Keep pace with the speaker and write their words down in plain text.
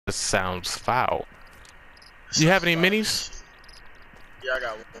sounds foul. Do you have any minis? Yeah, I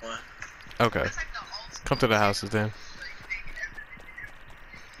got one. Okay. Come to the houses then.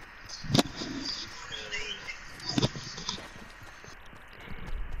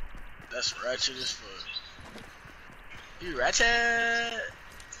 That's ratchet as fuck. You ratchet.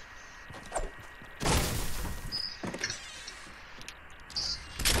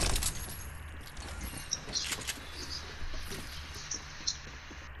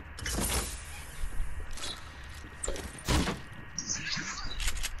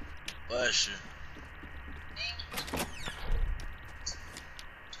 Bless you.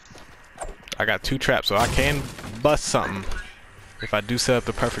 I got 2 traps, so I can bust something if I do set up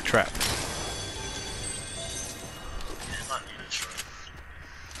the perfect trap.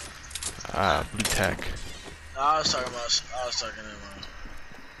 Blue tack. No, I was talking about,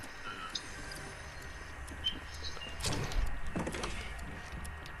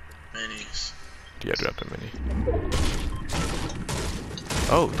 minis. Yeah, drop the mini.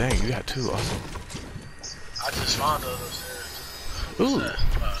 Oh, dang, you got 2. Awesome. I just found those there. Ooh.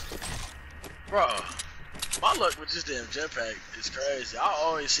 Bro, my luck with this damn jetpack is crazy. I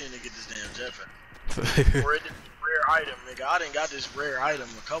always seem to get this damn jetpack. Rare item, nigga. I done got this rare item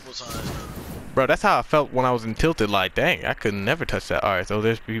a couple times now. Bro, that's how I felt when I was in Tilted. Like, dang, I could never touch that. Alright, so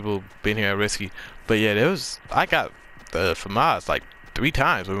there's people been here at Risky. But yeah, I got the FAMAS like 3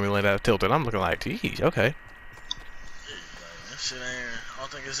 times when we went out of Tilted. I'm looking like, geez, okay. Yeah, like, that shit ain't, I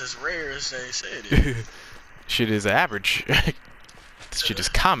don't think it's as rare as they say it is. Shit is average. This shit is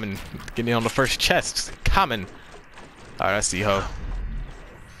common. Getting on the first chest. Common. Alright, I see ho.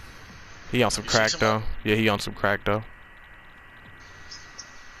 He on some crack though. Yeah, he on some crack though.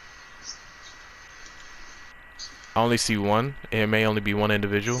 I only see one. It may only be one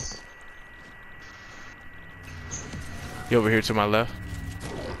individual. He over here to my left.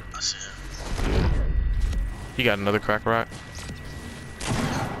 I see him. He got another crack rock.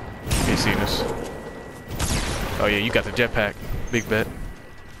 Ain't seen this. Oh yeah, you got the jetpack. Big bet.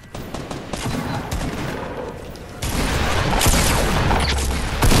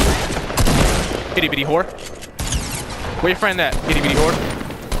 Itty bitty whore. Where your friend at? Itty bitty whore.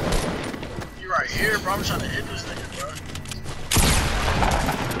 You right here, bro. I'm trying to hit this nigga, bro.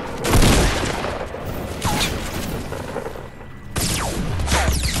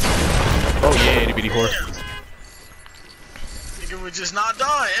 Oh yeah, itty bitty whore. Nigga was just not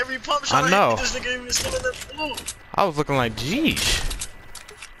dying. Every pump shot I know. hit this nigga, he was still in the blue. I was looking like, geez.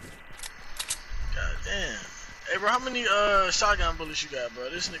 God damn. Hey, bro, how many shotgun bullets you got, bro?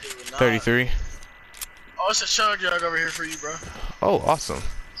 This nigga was not. 33. Oh, it's a chug jug over here for you, bro. Oh, awesome.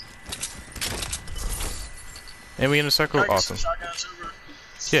 And we in a circle? Awesome. Shotgun too, bro?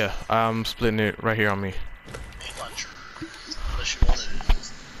 Yeah, I'm splitting it right here on me. Not true. Unless you wanted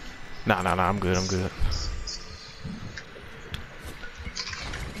it. Nah, I'm good, I'm good.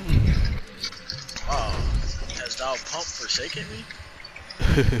 Oh, has thou pump forsaken me?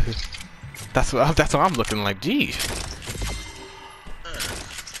 That's what I'm looking like, geez.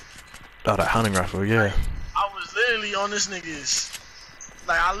 Oh, that hunting rifle, yeah. I was literally on this nigga's.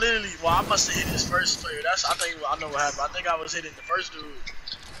 Like, I must have hit his first player. I know what happened. I think I was hitting the first dude.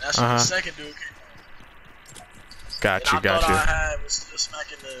 That's when the second dude came. Got you. I thought I was still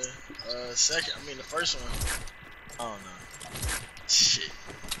smacking the the first one. I don't know. Shit.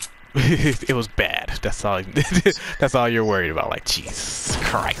 It was bad. That's all. That's all you're worried about. Like, Jesus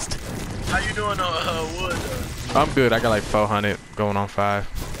Christ. How you doing on wood? I'm good. I got like 400 going on 5.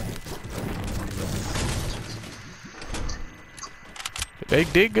 They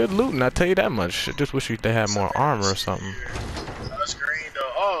did good looting, I tell you that much. I just wish they had more armor or something. That's green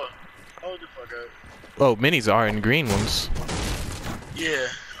though. Oh, hold the fuck up. Oh, minis are in green ones. Yeah,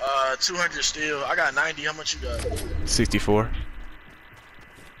 200 steel. I got 90. How much you got? 64.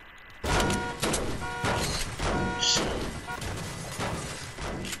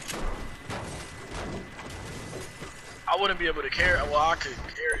 I wouldn't be able to carry. Well, I could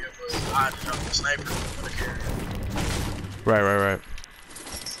carry it, but I had to jump the sniper to carry it. Right.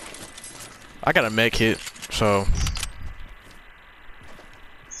 I got a med kit, so.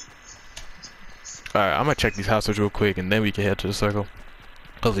 Alright, I'm gonna check these houses real quick and then we can head to the circle.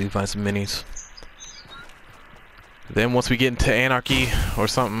 Hopefully find some minis. Then once we get into anarchy or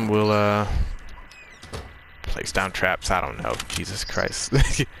something, we'll place down traps. I don't know. Jesus Christ.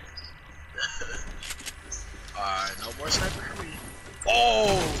 Alright, no more sniper for me.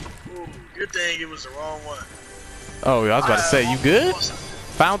 Oh! Ooh, good thing it was the wrong one. Oh, I was about to say, you good?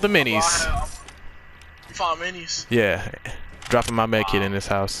 Found the minis. You found minis? Yeah. Dropping my med kit in this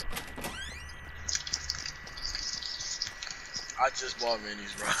house. I just bought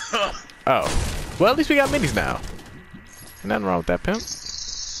minis, bro. Oh. Well, at least we got minis now. Nothing wrong with that, pimp.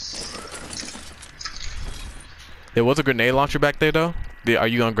 There was a grenade launcher back there, though. Are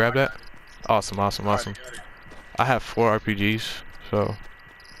you gonna grab that? Awesome, awesome, awesome. I have 4 RPGs, so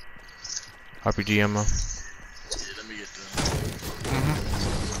RPG ammo. Yeah, let me get them.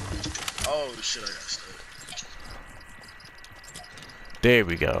 Oh shit, I got stuck. There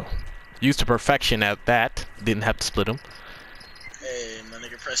we go. Used to perfection at that. Didn't have to split them. Hey, my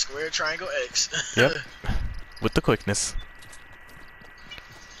nigga, press square, triangle, X. Yep. With the quickness.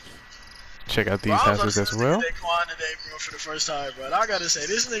 Check out these hazards as well. Today, bro, for the first time, bro. And I gotta say,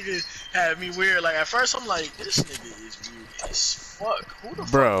 this nigga had me weird. Like at first, I'm like, this nigga is weird as fuck. Who the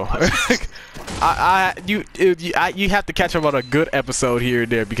bro? Fuck? You have to catch up on a good episode here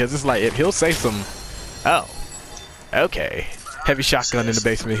and there because it's like he'll say some. Oh, okay. Heavy shotgun in the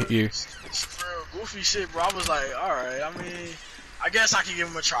basement here. Goofy shit, bro. I was like, all right. I mean, I guess I can give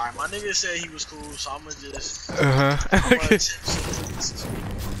him a try. My nigga said he was cool, so I'm gonna just.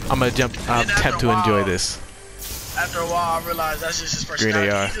 I'm gonna attempt to enjoy this. After a while, I realized that's just his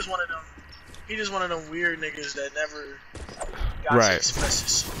personality. He just one of them weird niggas that never got to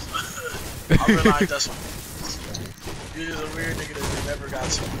express himself. I realized that's what he was a weird nigga that never got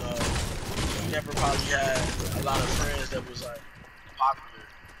to. He never probably had a lot of friends that was like popular.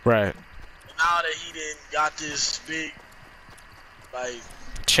 Right. And now that he didn't got this big like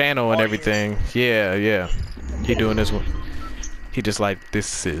channel and everything, yeah. He doing this one. He just like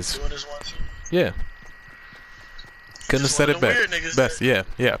this is. Doing this one too. Yeah. Couldn't have said it best. Yeah.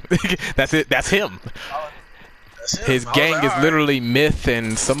 That's it. That's him. That's him. His gang is literally Myth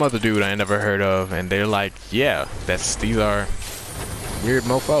and some other dude I ain't never heard of, and they're like, yeah, these are weird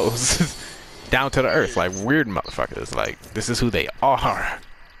mofos. Down to the earth, like weird motherfuckers. Like this is who they are.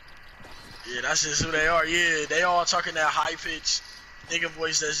 Yeah, that's just who they are. Yeah, they all talking that high pitched nigga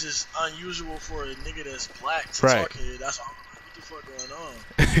voice that's just unusual for a nigga that's black to talk here. That's all. What the fuck going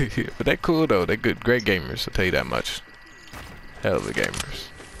on? But they're cool though. They're good, great gamers. I'll tell you that much. Hell of the gamers.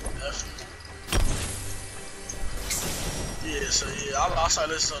 Yeah, so yeah, I'll start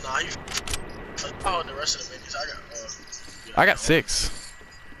listening now. I hold the rest of the minis. I got 6.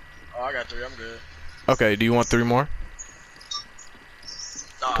 Oh, I got 3. I'm good. Okay, do you want 3 more?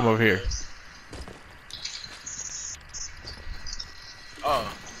 Nah, come over here.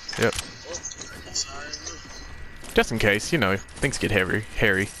 Oh. Yep. Just in case, you know, things get hairy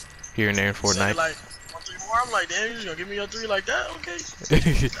here and there in Fortnite. Like, 1, 3 more. I'm like, damn, you just gonna give me your 3 like that? Okay.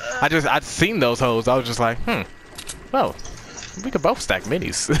 I'd seen those hoes. I was just like, well, we could both stack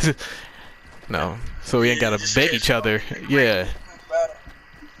minis. No, so we ain't gotta beg each other. Yeah.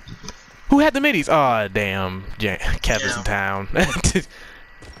 Who had the minis? Oh, damn. Yeah, Kevin's in town.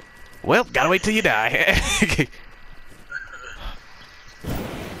 Well, gotta wait till you die.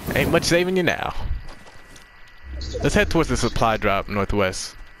 Ain't much saving you now. Let's head towards the supply drop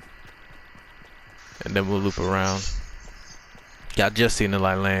northwest. And then we'll loop around. Yeah, I just seen the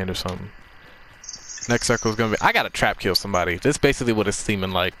light land or something. Next circle is gonna be. I gotta trap kill somebody. That's basically what it's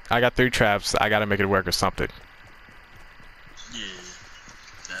seeming like. I got 3 traps. I gotta make it work or something. Yeah,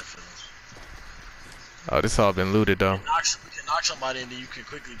 definitely. Oh, this all been looted though. We can knock somebody and then you can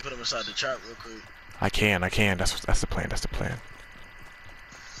quickly put them inside the trap real quick. I can. That's the plan. That's the plan.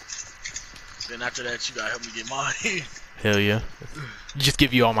 Then after that, you gotta help me get mine. Hell yeah. Just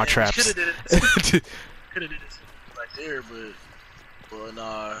give you all my traps. Could've did it right there, but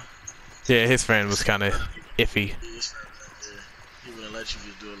nah. Yeah, his friend was kind of iffy. Yeah, his friend was right there. He wouldn't let you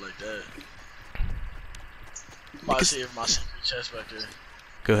just do it like that. I'm about to see if my secret chest back there.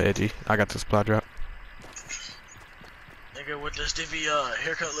 Go ahead, G. I got the supply drop. Nigga with the stiffy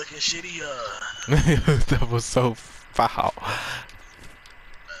haircut looking shitty That was so foul. Damn,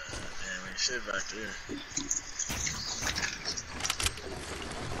 ain't shit back there.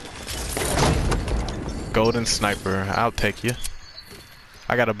 Golden sniper, I'll take you.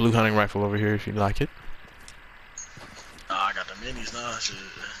 I got a blue hunting rifle over here if you'd like it. I got the minis now. Shit.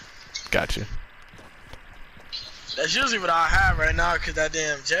 Gotcha. That's usually what I have right now, cause that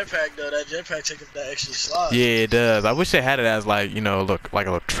damn jetpack though, that jetpack take up that extra slot. Yeah, it does. I wish they had it as like, you know, look like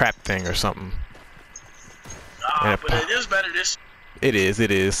a little trap thing or something. Nah, but it is better this. It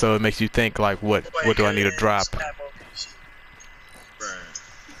is. So it makes you think like, what do I need to drop? Right.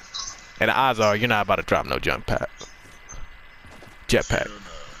 And the odds are you're not about to drop no jetpack.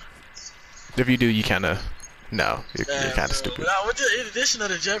 If you do, you kind of you're kind of stupid. Nah, with the addition of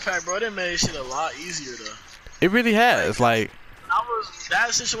the jetpack, bro, that made shit a lot easier though. It really has. Like I was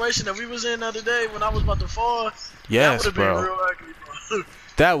that situation that we was in the other day when I was about to fall. Yes, that bro. Been real ugly, bro.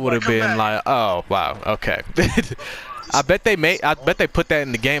 That would have been like, oh wow, okay. I bet they put that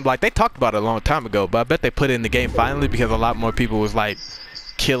in the game. Like, they talked about it a long time ago, but I bet they put it in the game finally because a lot more people was like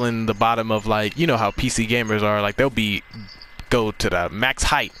killing the bottom of, like, you know how PC gamers are. Like, they'll go to the max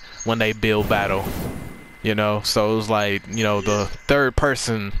height when they build battle. You know, so it was like, you know, the third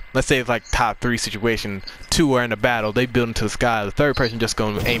person, let's say it's like top 3 situation, 2 are in the battle, they build into the sky, the third person just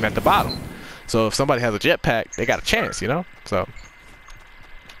gonna aim at the bottom. So if somebody has a jetpack, they got a chance, you know? So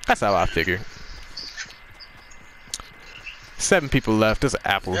that's how I figure. 7 people left. There's an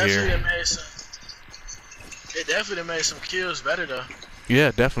apple here. It definitely made some kills better though.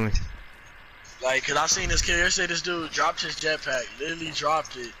 Yeah, definitely. Like, cause I seen this kill yesterday. This dude dropped his jetpack, literally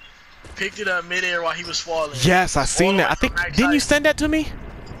dropped it. Picked it up midair while he was falling. Yes, I seen that. I think, didn't you send that to me?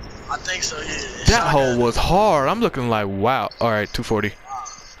 I think so, yeah. That hole was hard. I'm looking like, wow. All right, 240.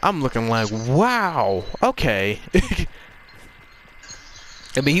 I'm looking like, wow. Okay.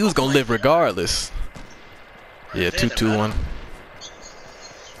 I mean, he was gonna live regardless. Yeah, 2-2-1.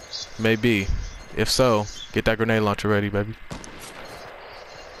 Maybe. If so, get that grenade launcher ready, baby.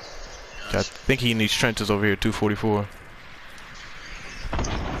 I think he needs trenches over here, 244.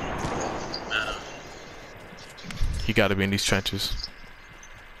 He gotta be in these trenches.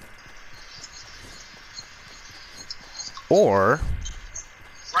 Or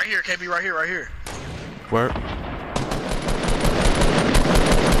right here, KB, right here, right here. Where?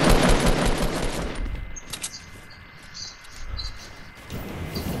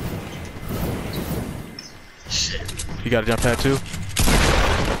 Shit. You got a jump pad too?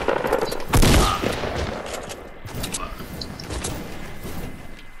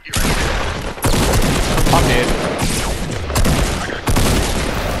 I'm dead.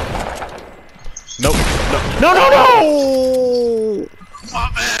 Nope. No, no, no! My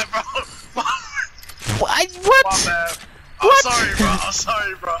bad, bro. What? My bad. I'm sorry, bro. I'm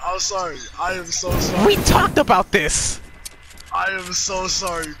sorry, bro. I'm sorry. I am so sorry. We talked about this. I am so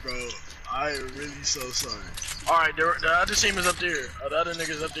sorry, bro. I am really so sorry. Alright, the other team is up there. The other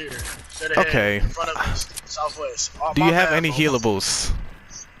niggas up there. Okay. In front of us. Southwest. Oh, do you have bad, any bro. healables?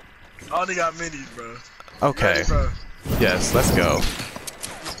 I only got minis, bro. Okay. Ready, bro? Yes, let's go.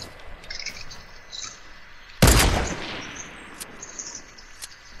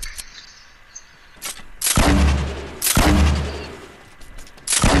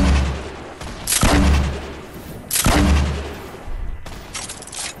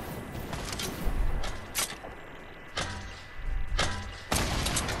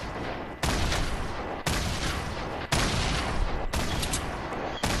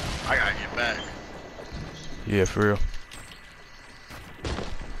 I gotta get back. Yeah, for real.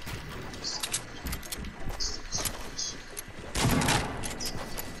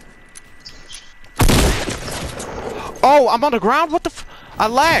 Oh, I'm on the ground? What the f— I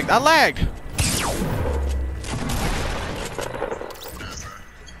lagged.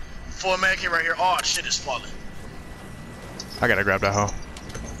 Full mag kit right here. Oh, shit is falling. I gotta grab that hoe.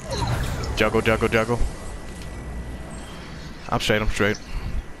 Juggle. I'm straight.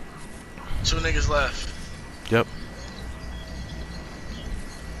 2 niggas left. Yep.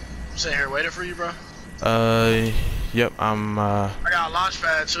 I'm sitting here waiting for you, bro. Yep, I'm, I got a launch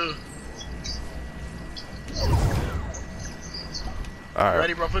pad, too. Alright.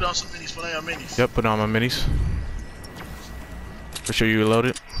 Ready, bro? Put on some minis. Put on your minis. Yep, put on my minis. For sure you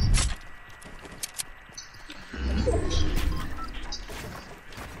loaded.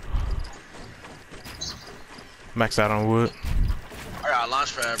 Max out on wood. I got a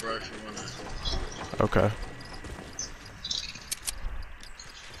launch pad, bro, if you wanna. Okay.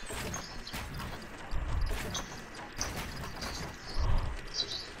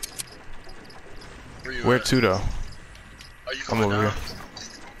 Where to though? Are you I'm going over down?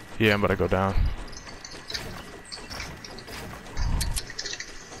 here. Yeah, I'm about to go down.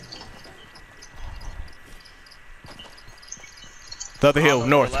 The other hill,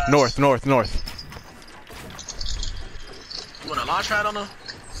 north. You want a launch pad on them?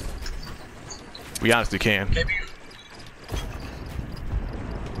 We honestly can. KB.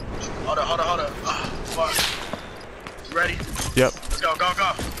 Hold up. Oh, fuck. You ready? Yep. Let's go.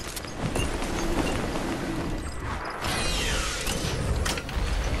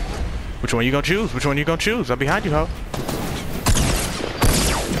 Which one you gonna choose? I'm behind you, ho.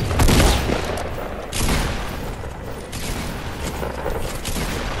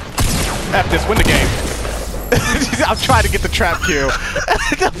 F this, win the game. I'm trying to get the trap kill.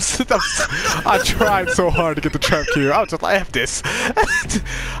 I tried so hard to get the trap kill. I was just like, F this.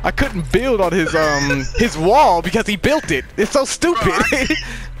 I couldn't build on his wall because he built it. It's so stupid.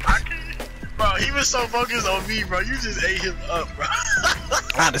 Bro, he was so focused on me, bro. You just ate him up, bro.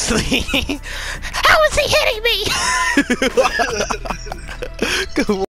 Honestly. How is he hitting me? Good